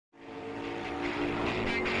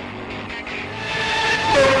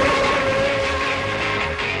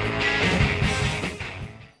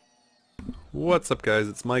What's up, guys?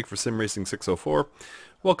 It's Mike for Sim Racing 604.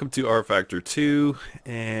 Welcome to rFactor2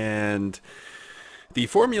 and the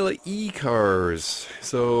Formula E cars.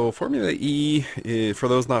 So Formula E, for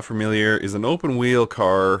those not familiar, is an open wheel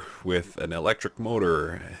car with an electric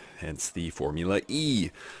motor, hence the Formula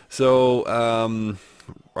E. So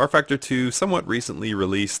rFactor2 somewhat recently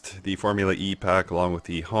released the Formula E pack along with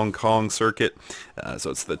the Hong Kong circuit.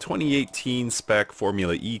 So it's the 2018 spec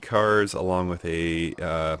Formula E cars along with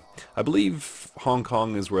I believe Hong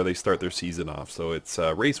Kong is where they start their season off. So it's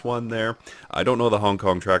race 1 there. I don't know the Hong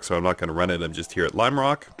Kong track, so I'm not going to run it. I'm just here at Lime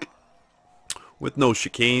Rock with no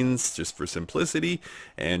chicanes, just for simplicity,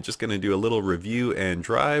 and just going to do a little review and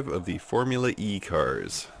drive of the Formula E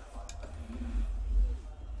cars.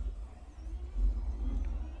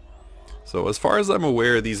 So as far as I'm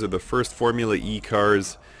aware, these are the first Formula E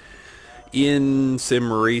cars in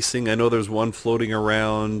sim racing. I know there's one floating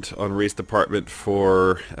around on Race Department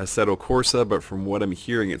for Assetto Corsa, but from what I'm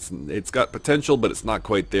hearing, it's got potential, but it's not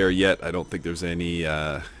quite there yet. I don't think there's any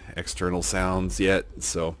external sounds yet,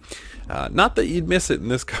 so not that you'd miss it in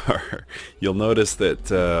this car. You'll notice that,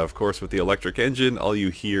 of course, with the electric engine, all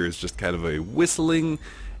you hear is just kind of a whistling,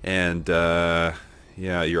 and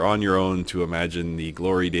yeah, you're on your own to imagine the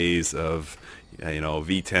glory days of,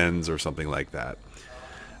 V10s or something like that.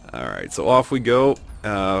 Alright, so off we go.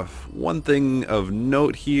 One thing of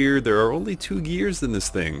note here, there are only 2 gears in this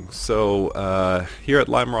thing. So here at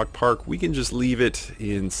Lime Rock Park, we can just leave it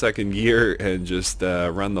in 2nd gear and just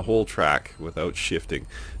run the whole track without shifting.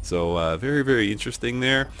 So very, very interesting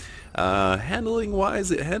there. Handling wise,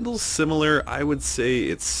 it handles similar. I would say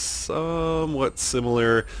it's somewhat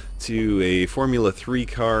similar to a Formula 3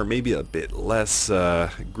 car, maybe a bit less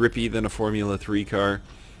grippy than a Formula 3 car.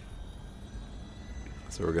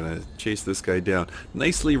 So we're going to chase this guy down.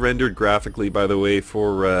 Nicely rendered graphically, by the way,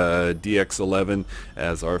 for DX11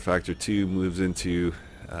 as rFactor2 moves into,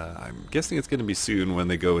 I'm guessing it's going to be soon when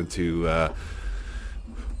they go into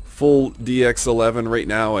full DX11. Right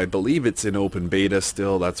now I believe it's in open beta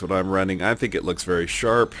still. That's what I'm running. I think it looks very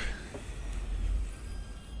sharp.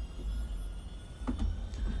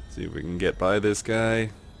 See if we can get by this guy.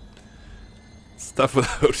 It's tough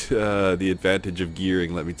without the advantage of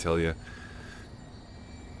gearing, let me tell you.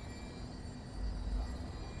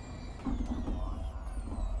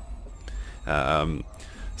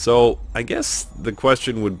 So I guess the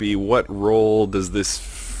question would be, what role does this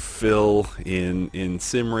fill in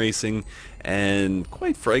sim racing? And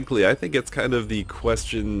quite frankly, I think it's kind of the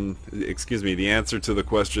question, the answer to the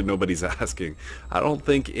question nobody's asking. I don't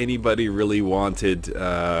think anybody really wanted,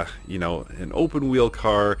 an open wheel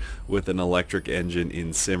car with an electric engine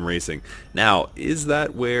in sim racing. Now, is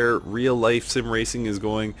that where real life sim racing is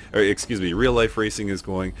going, or real life racing is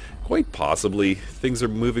going? Quite possibly. Things are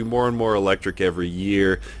moving more and more electric every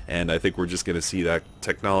year, and I think we're just going to see that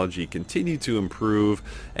technology continue to improve,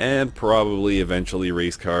 and probably eventually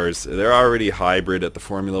race cars. They're already hybrid at the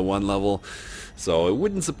Formula 1 level, so it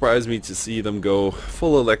wouldn't surprise me to see them go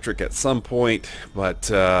full electric at some point, but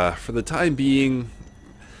for the time being,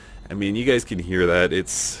 I mean, you guys can hear that.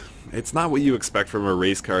 It's not what you expect from a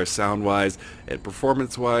race car sound-wise and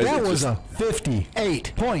performance-wise. That was a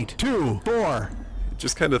 58.24.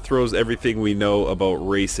 Just kind of throws everything we know about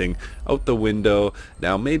racing out the window.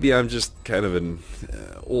 Now maybe I'm just kind of an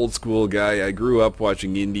old school guy. I grew up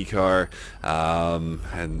watching IndyCar and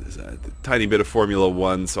a tiny bit of Formula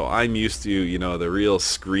 1, so I'm used to, the real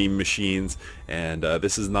scream machines, and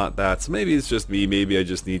this is not that. So maybe it's just me. Maybe I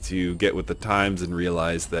just need to get with the times and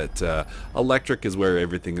realize that electric is where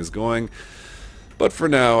everything is going. But for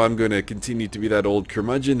now, I'm going to continue to be that old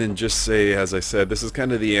curmudgeon and just say, as I said, this is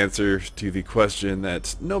kind of the answer to the question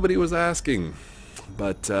that nobody was asking.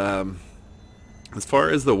 But as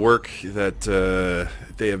far as the work that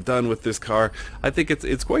they have done with this car, I think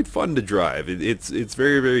it's quite fun to drive. It's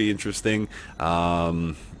very, very interesting.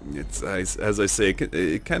 It's, as I say,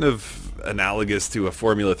 kind of analogous to a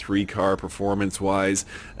Formula 3 car performance-wise,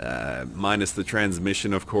 minus the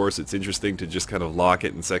transmission, of course. It's interesting to just kind of lock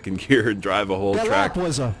it in 2nd gear and drive a whole track. That lap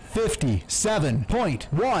was a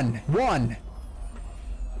 57.11.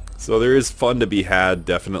 So there is fun to be had,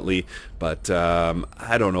 definitely, but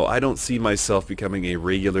I don't know. I don't see myself becoming a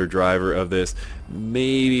regular driver of this.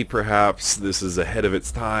 Maybe, perhaps, this is ahead of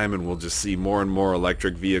its time, and we'll just see more and more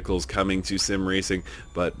electric vehicles coming to sim racing.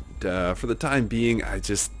 But for the time being, I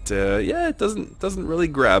just, it doesn't really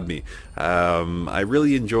grab me. I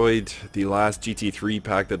really enjoyed the last GT3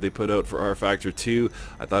 pack that they put out for rFactor2.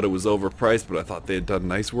 I thought it was overpriced, but I thought they had done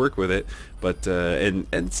nice work with it. But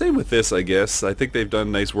and same with this, I guess. I think they've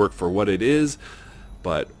done nice work for what it is.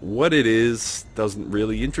 but what it is doesn't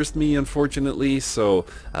really interest me, unfortunately. So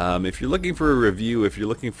if you're looking for a review, if you're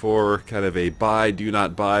looking for kind of a buy, do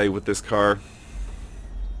not buy with this car,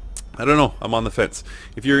 I don't know. I'm on the fence.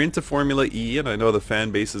 If you're into Formula E, and I know the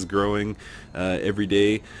fan base is growing every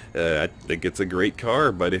day, I think it's a great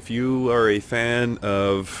car. But if you are a fan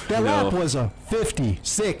of, that lap was a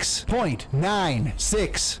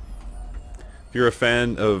 56.96. If you're a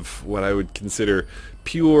fan of what I would consider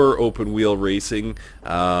pure open wheel racing,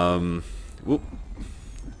 whoop,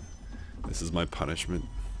 this is my punishment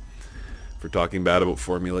for talking bad about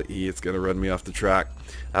Formula E. It's gonna run me off the track.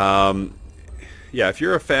 Yeah, if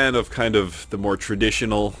you're a fan of kind of the more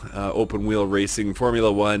traditional open wheel racing,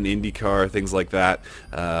 Formula 1, IndyCar, things like that,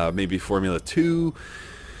 maybe Formula 2,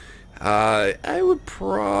 I would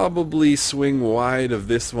probably swing wide of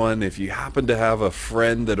this one. If you happen to have a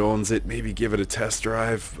friend that owns it, maybe give it a test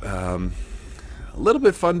drive. A little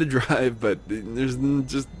bit fun to drive, but there's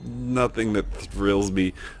just nothing that thrills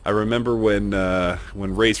me. I remember when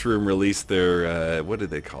Race Room released their, what did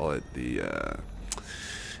they call it? The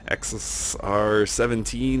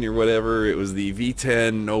XR17 or whatever. It was the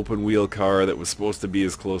V10 open wheel car that was supposed to be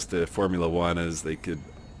as close to Formula 1 as they could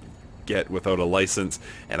get without a license.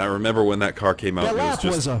 And I remember when that car came out, that lap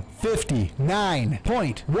was a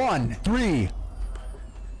 59.13.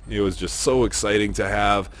 It was just so exciting to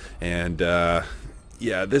have. And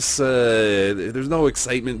yeah, this there's no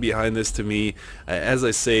excitement behind this to me. As I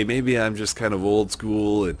say, maybe I'm just kind of old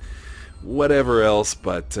school and whatever else,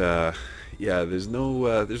 but yeah, there's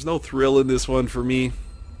no thrill in this one for me.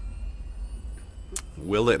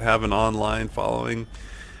 Will it have an online following?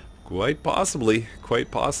 Quite possibly, quite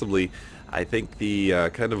possibly. I think the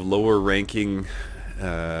kind of lower ranking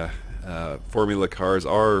Formula cars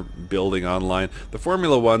are building online. The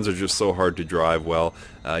Formula 1s are just so hard to drive well.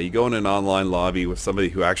 You go in an online lobby with somebody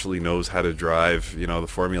who actually knows how to drive, you know, the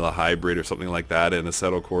Formula Hybrid or something like that in a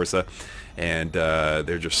Assetto Corsa, and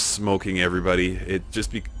they're just smoking everybody. It just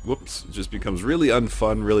becomes really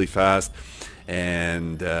unfun really fast.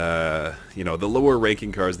 And you know, the lower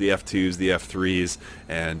ranking cars, the F2s, the F3s,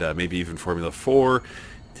 and maybe even Formula 4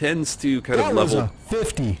 tends to kind of level. That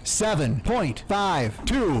was a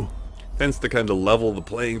 57.52. Tends to kind of level the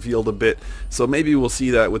playing field a bit. So maybe we'll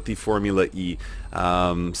see that with the Formula E.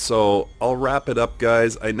 So I'll wrap it up,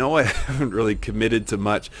 guys. I know I haven't really committed to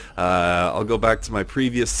much. I'll go back to my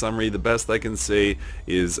previous summary. The best I can say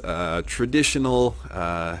is traditional,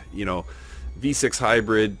 you know, V6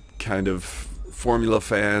 hybrid kind of Formula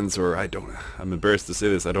fans, or I'm embarrassed to say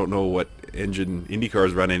this, I don't know what engine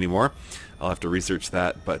IndyCars run anymore. I'll have to research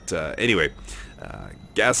that. But anyway,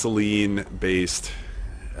 gasoline based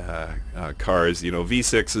cars, you know,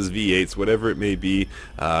 V6s, V8s, whatever it may be,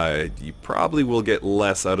 you probably will get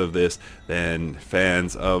less out of this than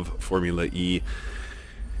fans of Formula E.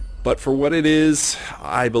 But for what it is,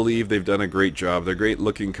 I believe they've done a great job. They're great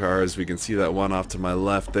looking cars. We can see that one off to my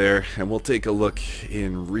left there, and we'll take a look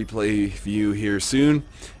in replay view here soon.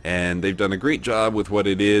 And they've done a great job with what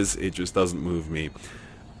it is. It just doesn't move me.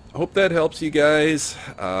 I hope that helps you guys.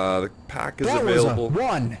 The pack is available.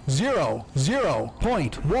 That was a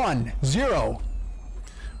 100.10.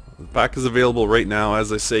 The pack is available right now.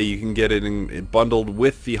 As I say, you can get it bundled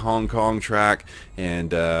with the Hong Kong track,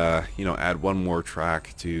 and you know, add one more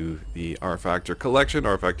track to the rFactor collection,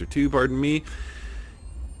 rFactor2, pardon me.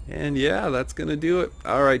 And yeah, that's gonna do it.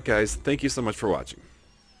 All right, guys, thank you so much for watching.